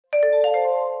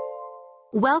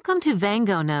Welcome to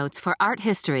VangoNotes for Art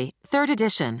History, 3rd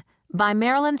edition, by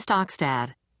Marilyn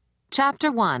Stokstad.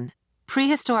 Chapter 1,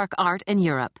 Prehistoric Art in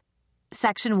Europe.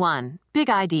 Section 1, Big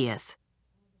Ideas.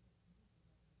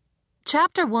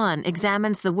 Chapter 1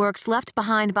 examines the works left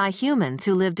behind by humans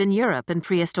who lived in Europe in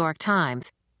prehistoric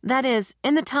times, that is,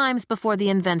 in the times before the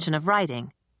invention of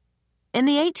writing. In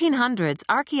the 1800s,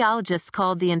 archaeologists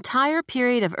called the entire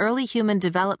period of early human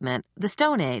development the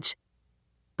Stone Age.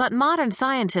 But modern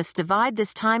scientists divide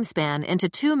this time span into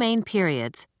two main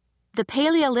periods, the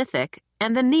Paleolithic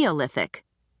and the Neolithic.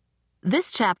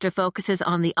 This chapter focuses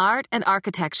on the art and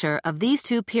architecture of these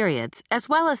two periods, as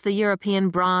well as the European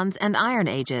Bronze and Iron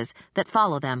Ages that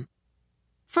follow them.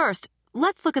 First,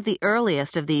 let's look at the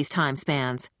earliest of these time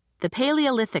spans, the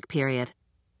Paleolithic period.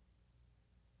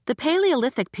 The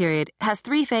Paleolithic period has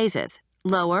three phases,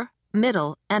 lower,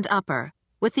 middle, and upper,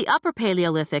 with the Upper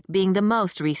Paleolithic being the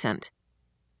most recent.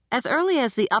 As early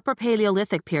as the Upper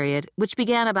Paleolithic period, which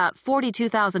began about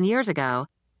 42,000 years ago,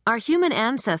 our human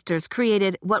ancestors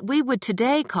created what we would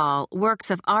today call works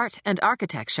of art and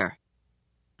architecture.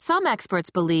 Some experts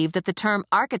believe that the term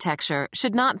architecture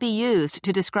should not be used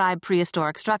to describe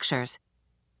prehistoric structures.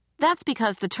 That's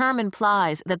because the term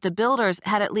implies that the builders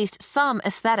had at least some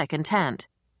aesthetic intent.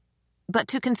 But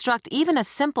to construct even a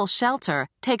simple shelter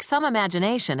takes some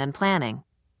imagination and planning.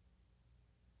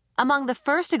 Among the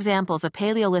first examples of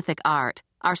Paleolithic art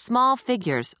are small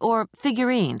figures, or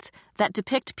figurines, that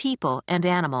depict people and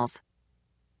animals.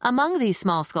 Among these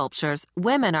small sculptures,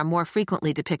 women are more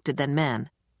frequently depicted than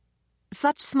men.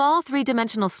 Such small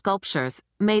three-dimensional sculptures,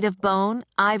 made of bone,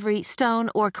 ivory, stone,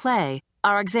 or clay,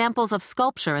 are examples of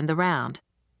sculpture in the round.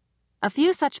 A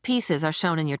few such pieces are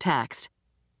shown in your text.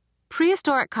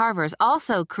 Prehistoric carvers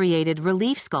also created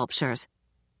relief sculptures.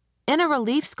 In a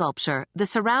relief sculpture, the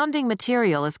surrounding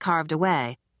material is carved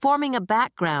away, forming a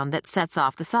background that sets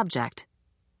off the subject.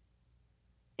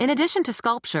 In addition to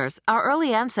sculptures, our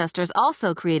early ancestors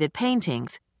also created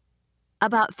paintings.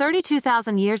 About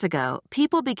 32,000 years ago,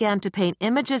 people began to paint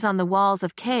images on the walls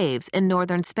of caves in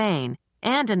northern Spain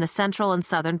and in the central and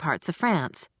southern parts of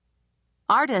France.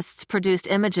 Artists produced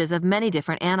images of many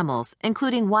different animals,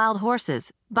 including wild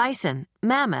horses, bison,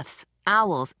 mammoths,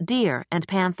 owls, deer, and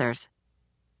panthers.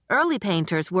 Early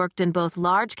painters worked in both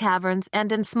large caverns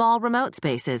and in small remote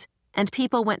spaces, and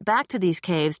people went back to these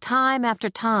caves time after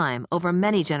time over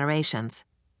many generations.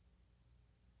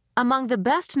 Among the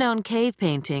best-known cave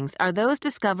paintings are those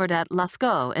discovered at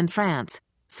Lascaux in France,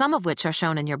 some of which are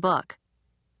shown in your book.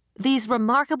 These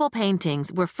remarkable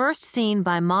paintings were first seen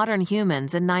by modern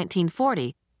humans in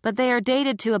 1940, but they are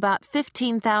dated to about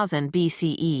 15,000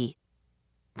 BCE.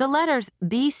 The letters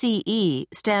BCE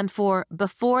stand for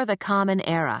Before the Common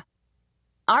Era.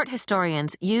 Art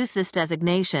historians use this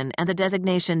designation and the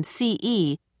designation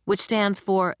CE, which stands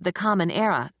for the Common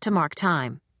Era, to mark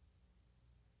time.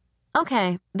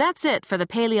 Okay, that's it for the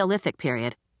Paleolithic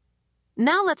period.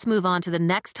 Now let's move on to the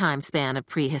next time span of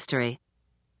prehistory.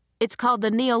 It's called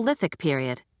the Neolithic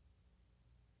period.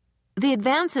 The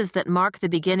advances that mark the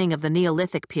beginning of the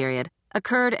Neolithic period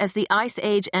occurred as the Ice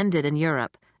Age ended in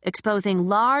Europe, exposing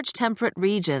large temperate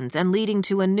regions and leading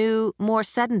to a new, more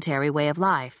sedentary way of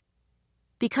life.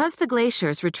 Because the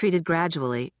glaciers retreated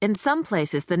gradually, in some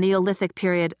places the Neolithic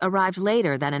period arrived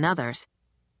later than in others.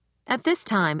 At this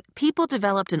time, people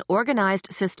developed an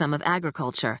organized system of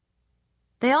agriculture.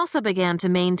 They also began to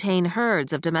maintain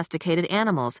herds of domesticated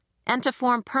animals and to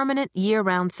form permanent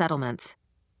year-round settlements.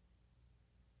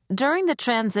 During the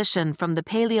transition from the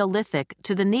Paleolithic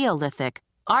to the Neolithic,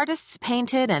 artists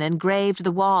painted and engraved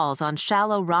the walls on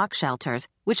shallow rock shelters,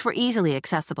 which were easily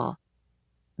accessible.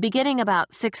 Beginning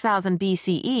about 6000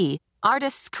 BCE,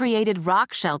 artists created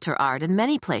rock shelter art in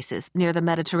many places near the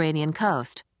Mediterranean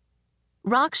coast.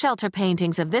 Rock shelter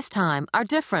paintings of this time are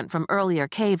different from earlier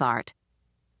cave art.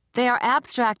 They are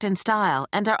abstract in style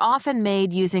and are often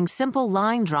made using simple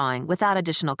line drawing without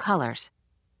additional colors.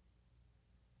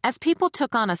 As people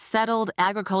took on a settled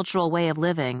agricultural way of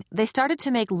living, they started to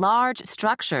make large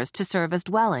structures to serve as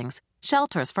dwellings,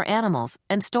 shelters for animals,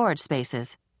 and storage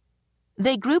spaces.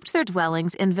 They grouped their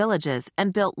dwellings in villages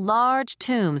and built large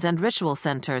tombs and ritual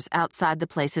centers outside the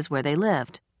places where they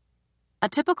lived. A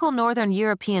typical northern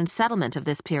European settlement of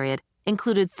this period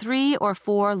included 3 or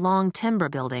 4 long timber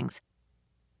buildings.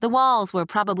 The walls were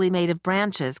probably made of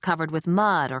branches covered with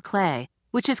mud or clay,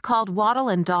 which is called wattle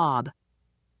and daub,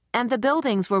 and the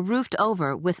buildings were roofed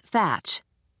over with thatch.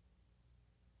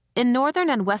 In northern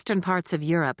and western parts of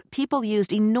Europe, people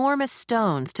used enormous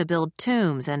stones to build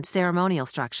tombs and ceremonial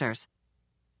structures.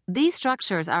 These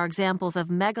structures are examples of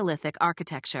megalithic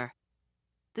architecture.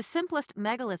 The simplest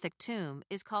megalithic tomb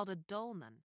is called a dolmen.